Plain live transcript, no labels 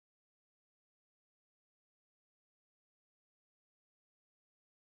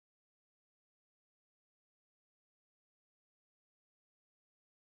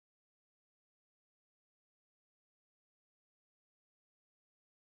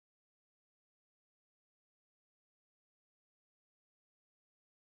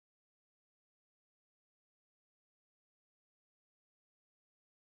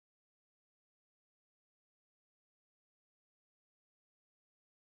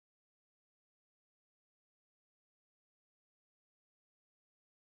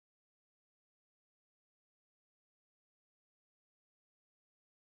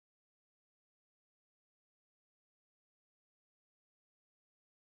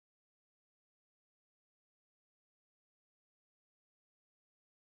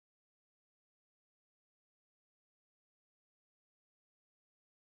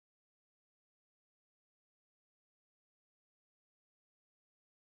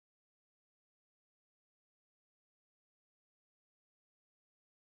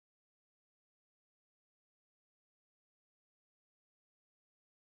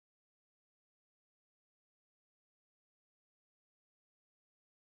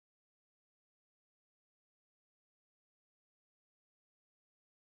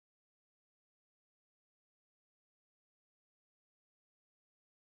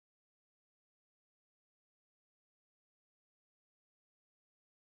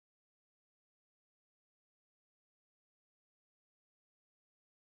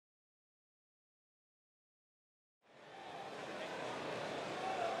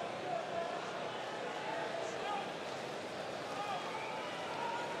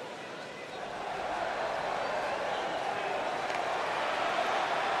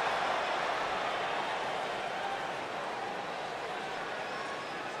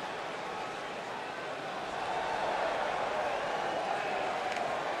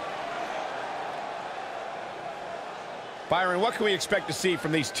Byron, what can we expect to see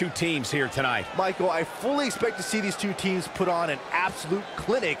from these two teams here tonight? Michael, I fully expect to see these two teams put on an absolute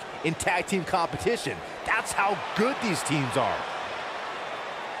clinic in tag team competition. That's how good these teams are.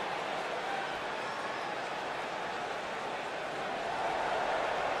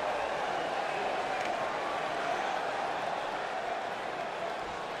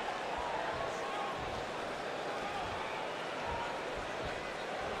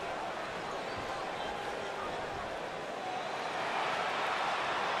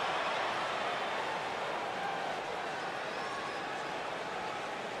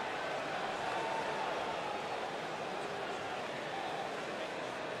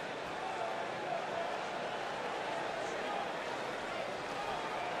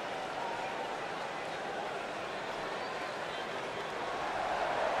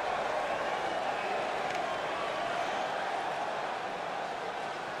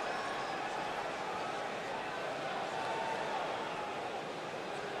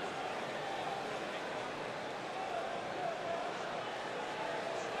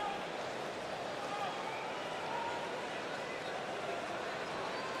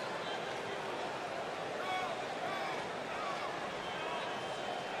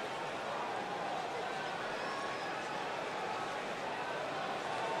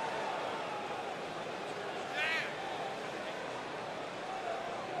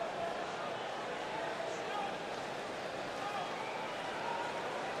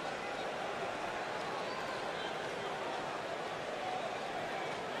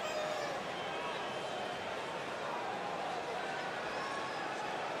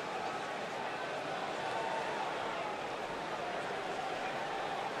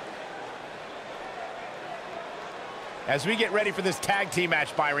 As we get ready for this tag team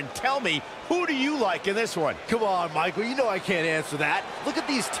match, Byron, tell me, who do you like in this one? Come on, Michael, you know I can't answer that. Look at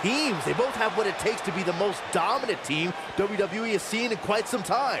these teams. They both have what it takes to be the most dominant team WWE has seen in quite some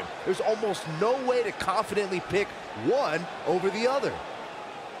time. There's almost no way to confidently pick one over the other.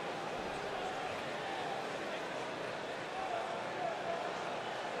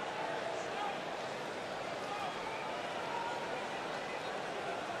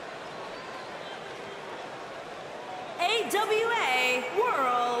 AWA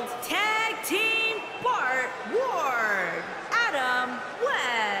World Tag Team Bart Ward, Adam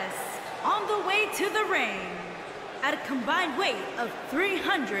West, on the way to the ring. At a combined weight of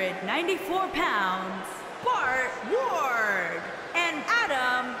 394 pounds, Bart Ward and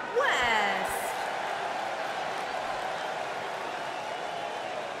Adam West.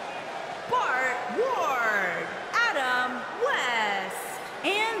 Bart Ward, Adam West,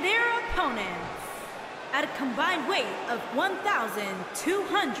 and their opponents. At a combined weight of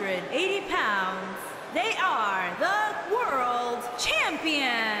 1,280 pounds, they are the World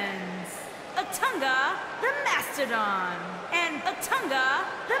Champions, Otunga the Mastodon and Otunga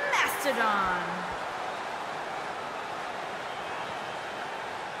the Mastodon.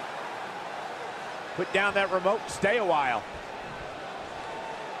 Put down that remote, stay a while.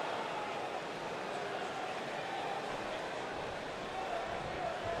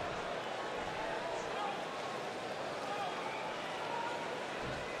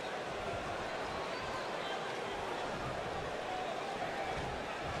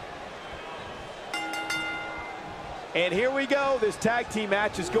 And here we go. This tag team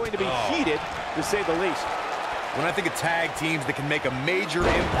match is going to be heated, to say the least. When I think of tag teams that can make a major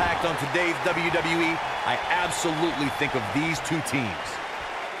impact on today's WWE, I absolutely think of these two teams.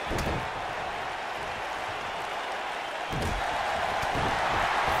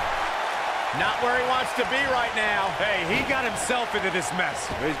 Not where he wants to be right now. Hey, he got himself into this mess.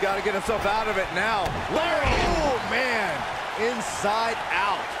 He's got to get himself out of it now. Oh, man. Inside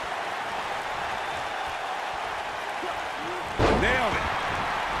out. Nailed it.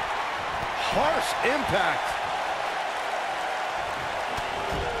 Harsh impact.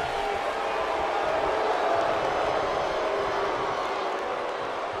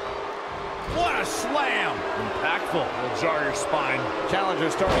 What a slam! Impactful. Will jar your spine.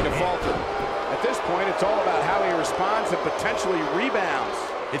 Challenger's starting to falter. At this point, it's all about how he responds and potentially rebounds.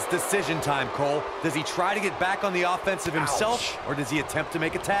 It's decision time, Cole. Does he try to get back on the offensive himself, or does he attempt to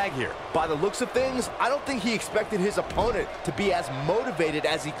make a tag here? By the looks of things, I don't think he expected his opponent to be as motivated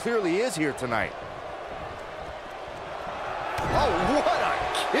as he clearly is here tonight. Oh, what a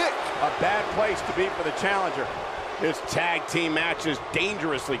kick! A bad place to be for the challenger. This tag team match is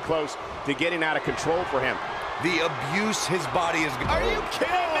dangerously close to getting out of control for him. The abuse his body is... Are you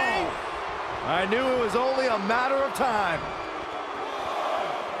kidding me? I knew it was only a matter of time.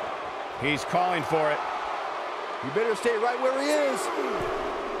 He's calling for it. You better stay right where he is.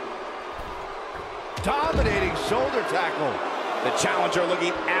 dominating shoulder tackle. The challenger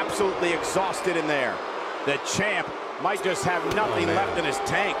looking absolutely exhausted in there. The champ might just have nothing left in his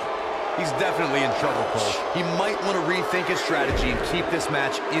tank. He's definitely in trouble, Cole. He might want to rethink his strategy and keep this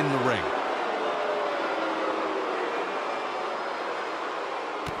match in the ring.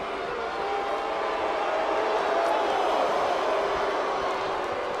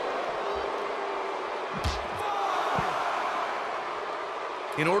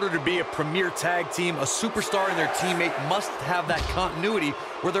 In order to be a premier tag team, a superstar and their teammate must have that continuity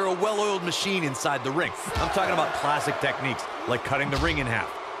where they're a well-oiled machine inside the ring. I'm talking about classic techniques like cutting the ring in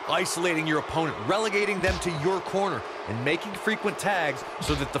half, isolating your opponent, relegating them to your corner, and making frequent tags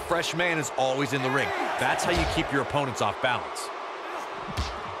so that the fresh man is always in the ring. That's how you keep your opponents off balance.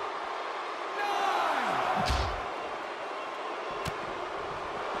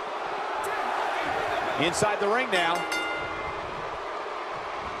 Inside the ring now.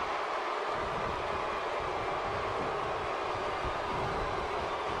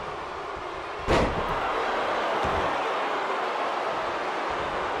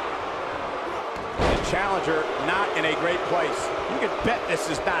 Challenger not in a great place. You can bet this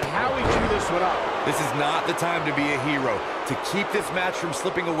is not how he drew this one up. This is not the time to be a hero. To keep this match from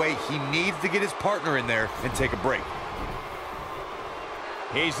slipping away, he needs to get his partner in there and take a break.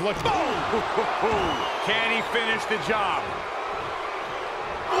 He's looking. Oh! Can he finish the job?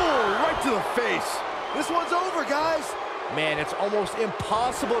 Oh, right to the face. This one's over, guys. Man, it's almost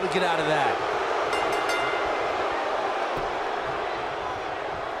impossible to get out of that.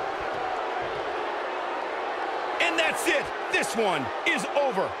 And that's it. This one is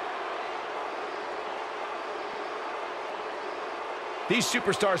over. These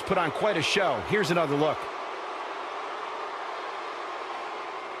superstars put on quite a show. Here's another look.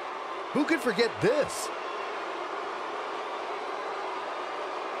 Who could forget this?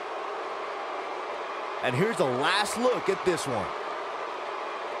 And here's the last look at this one.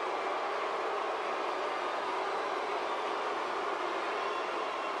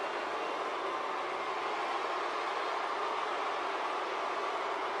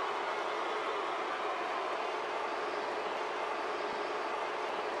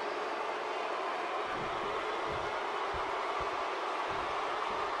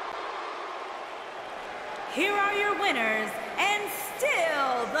 Here are your winners, and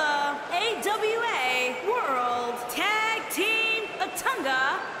still the AWA World Tag Team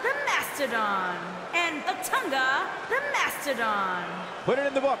Otunga the Mastodon and Otunga the Mastodon. Put it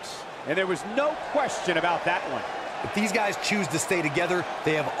in the books, and there was no question about that one. If these guys choose to stay together,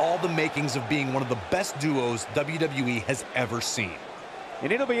 they have all the makings of being one of the best duos WWE has ever seen.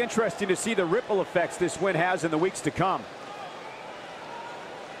 And it'll be interesting to see the ripple effects this win has in the weeks to come.